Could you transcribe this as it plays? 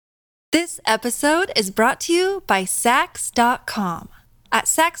This episode is brought to you by Sax.com. At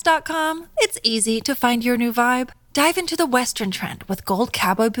Sax.com, it's easy to find your new vibe. Dive into the Western trend with gold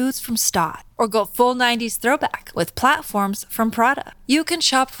cowboy boots from Stott, or go full 90s throwback with platforms from Prada. You can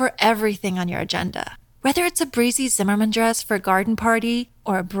shop for everything on your agenda, whether it's a breezy Zimmermann dress for a garden party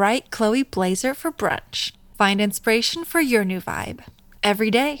or a bright Chloe blazer for brunch. Find inspiration for your new vibe every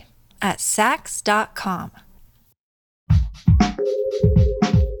day at Sax.com.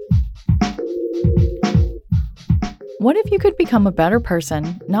 What if you could become a better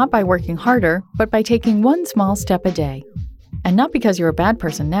person, not by working harder, but by taking one small step a day? And not because you're a bad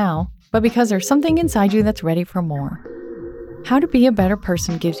person now, but because there's something inside you that's ready for more. How to Be a Better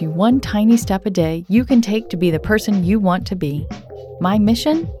Person gives you one tiny step a day you can take to be the person you want to be. My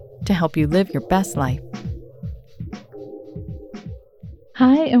mission? To help you live your best life.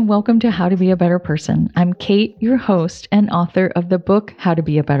 Hi, and welcome to How to Be a Better Person. I'm Kate, your host and author of the book, How to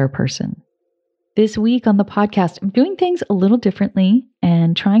Be a Better Person. This week on the podcast, I'm doing things a little differently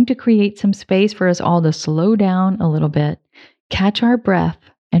and trying to create some space for us all to slow down a little bit, catch our breath,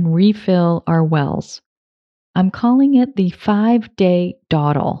 and refill our wells. I'm calling it the 5-day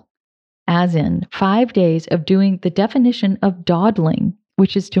dawdle, as in 5 days of doing the definition of dawdling,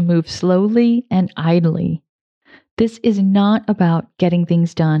 which is to move slowly and idly. This is not about getting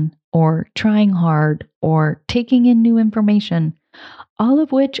things done or trying hard or taking in new information, all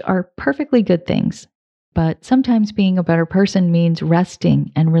of which are perfectly good things. But sometimes being a better person means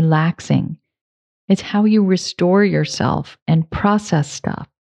resting and relaxing. It's how you restore yourself and process stuff,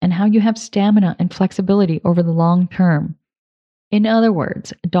 and how you have stamina and flexibility over the long term. In other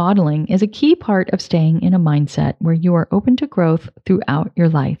words, dawdling is a key part of staying in a mindset where you are open to growth throughout your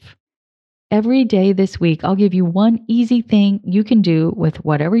life. Every day this week, I'll give you one easy thing you can do with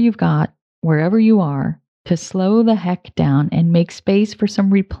whatever you've got, wherever you are, to slow the heck down and make space for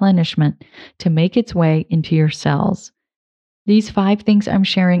some replenishment to make its way into your cells. These 5 things I'm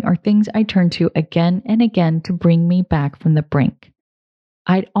sharing are things I turn to again and again to bring me back from the brink.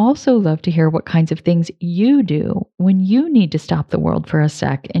 I'd also love to hear what kinds of things you do when you need to stop the world for a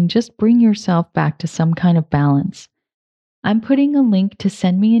sec and just bring yourself back to some kind of balance. I'm putting a link to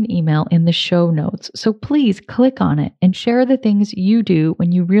send me an email in the show notes, so please click on it and share the things you do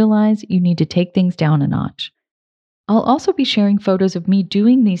when you realize you need to take things down a notch. I'll also be sharing photos of me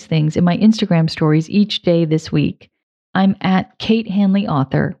doing these things in my Instagram stories each day this week. I'm at Kate Hanley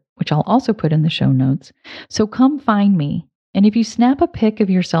Author, which I'll also put in the show notes, so come find me. And if you snap a pic of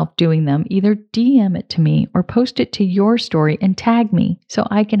yourself doing them, either DM it to me or post it to your story and tag me so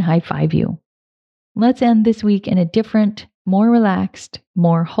I can high five you. Let's end this week in a different, more relaxed,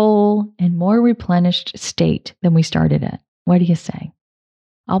 more whole, and more replenished state than we started it. What do you say?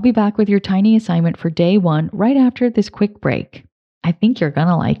 I'll be back with your tiny assignment for day 1 right after this quick break. I think you're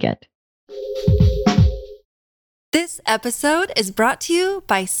gonna like it. This episode is brought to you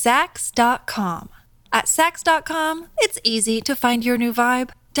by Sax.com. At Sax.com, it's easy to find your new vibe.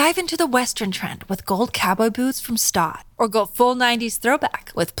 Dive into the Western trend with gold cowboy boots from Stott, or go full 90s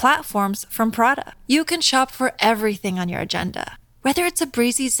throwback with platforms from Prada. You can shop for everything on your agenda, whether it's a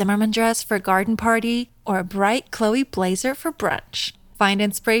breezy Zimmermann dress for a garden party or a bright Chloe blazer for brunch. Find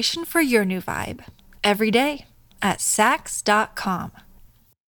inspiration for your new vibe every day at Sax.com.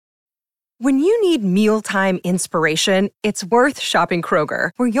 When you need mealtime inspiration, it's worth shopping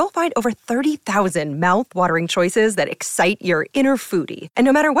Kroger, where you'll find over 30,000 mouth-watering choices that excite your inner foodie. And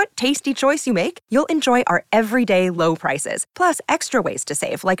no matter what tasty choice you make, you'll enjoy our everyday low prices, plus extra ways to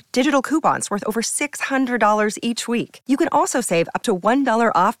save, like digital coupons worth over $600 each week. You can also save up to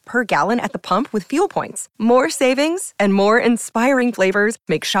 $1 off per gallon at the pump with fuel points. More savings and more inspiring flavors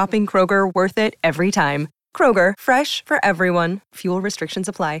make shopping Kroger worth it every time. Kroger, fresh for everyone. Fuel restrictions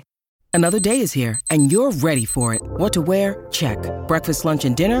apply. Another day is here, and you're ready for it. What to wear? Check. Breakfast, lunch,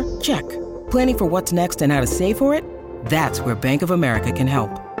 and dinner? Check. Planning for what's next and how to save for it? That's where Bank of America can help.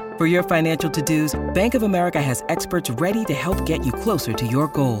 For your financial to-dos, Bank of America has experts ready to help get you closer to your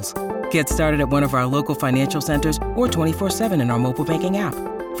goals. Get started at one of our local financial centers or 24/7 in our mobile banking app.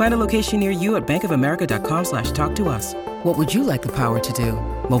 Find a location near you at bankofamerica.com/talktous. What would you like the power to do?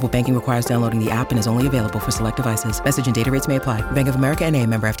 Mobile banking requires downloading the app and is only available for select devices. Message and data rates may apply. Bank of America N.A.,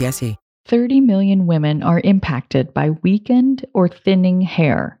 member FDIC. 30 million women are impacted by weakened or thinning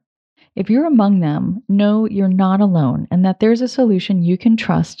hair. If you're among them, know you're not alone and that there's a solution you can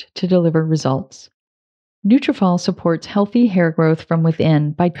trust to deliver results. Nutrafol supports healthy hair growth from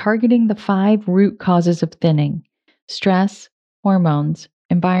within by targeting the 5 root causes of thinning: stress, hormones,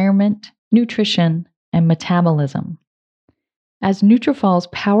 environment, nutrition, and metabolism. As Nutrafol's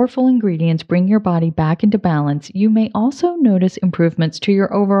powerful ingredients bring your body back into balance, you may also notice improvements to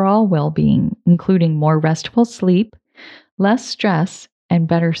your overall well-being, including more restful sleep, less stress, and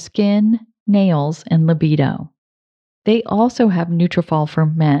better skin, nails, and libido. They also have Nutrafol for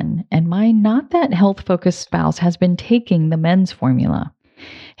men, and my not that health-focused spouse has been taking the men's formula.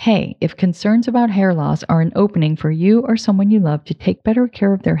 Hey, if concerns about hair loss are an opening for you or someone you love to take better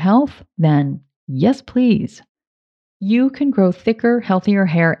care of their health, then yes, please. You can grow thicker, healthier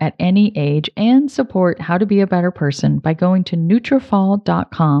hair at any age and support How to Be a Better Person by going to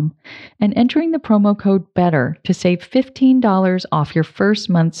Nutrafol.com and entering the promo code BETTER to save $15 off your first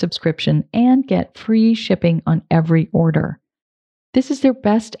month subscription and get free shipping on every order. This is their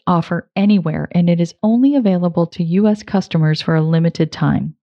best offer anywhere, and it is only available to U.S. customers for a limited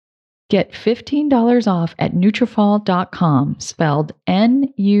time. Get $15 off at Nutrafol.com, spelled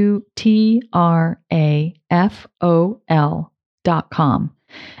Nutrafol.com.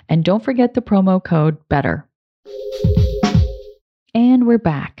 And don't forget the promo code BETTER. And we're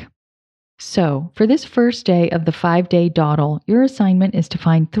back. So, for this first day of the 5-day dawdle, your assignment is to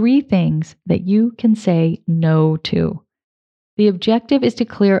find 3 things that you can say no to. The objective is to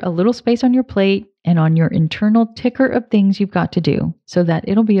clear a little space on your plate and on your internal ticker of things you've got to do so that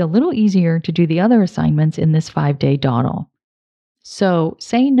it'll be a little easier to do the other assignments in this 5-day dawdle. So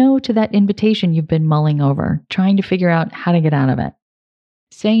say no to that invitation you've been mulling over, trying to figure out how to get out of it.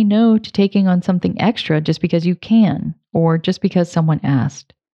 Say no to taking on something extra just because you can, or just because someone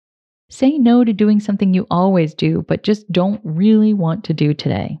asked. Say no to doing something you always do, but just don't really want to do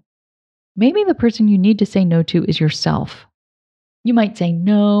today. Maybe the person you need to say no to is yourself. You might say,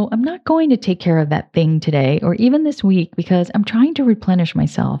 no, I'm not going to take care of that thing today or even this week because I'm trying to replenish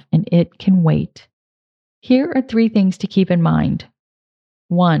myself and it can wait. Here are 3 things to keep in mind.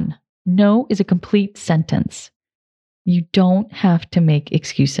 1, no is a complete sentence. You don't have to make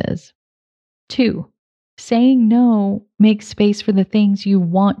excuses. 2, saying no makes space for the things you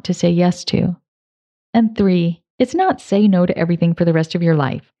want to say yes to. And 3, it's not say no to everything for the rest of your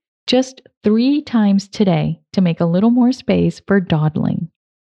life. Just 3 times today to make a little more space for dawdling.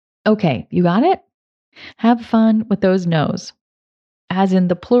 Okay, you got it? Have fun with those no's. As in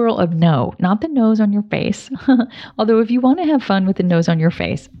the plural of no, not the nose on your face. Although if you want to have fun with the nose on your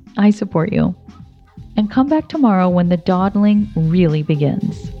face, I support you. And come back tomorrow when the dawdling really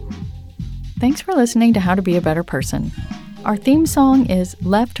begins. Thanks for listening to How to Be a Better Person. Our theme song is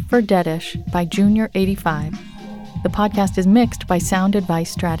Left for Deadish by Junior85. The podcast is mixed by Sound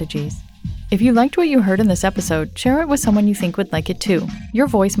Advice Strategies. If you liked what you heard in this episode, share it with someone you think would like it too. Your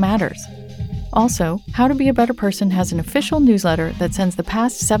voice matters. Also, How to Be a Better Person has an official newsletter that sends the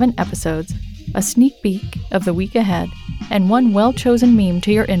past 7 episodes, a sneak peek of the week ahead, and one well-chosen meme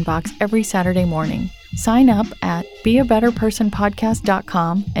to your inbox every Saturday morning. Sign up at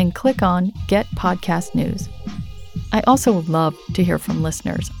beabetterpersonpodcast.com and click on Get Podcast News. I also love to hear from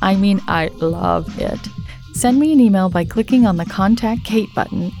listeners. I love it. Send me an email by clicking on the Contact Kate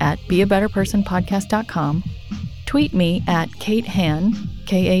button at beabetterpersonpodcast.com, tweet me at KateHan,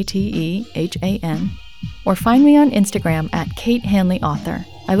 Katehan, or find me on Instagram at Kate Hanley Author.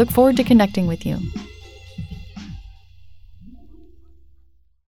 I look forward to connecting with you.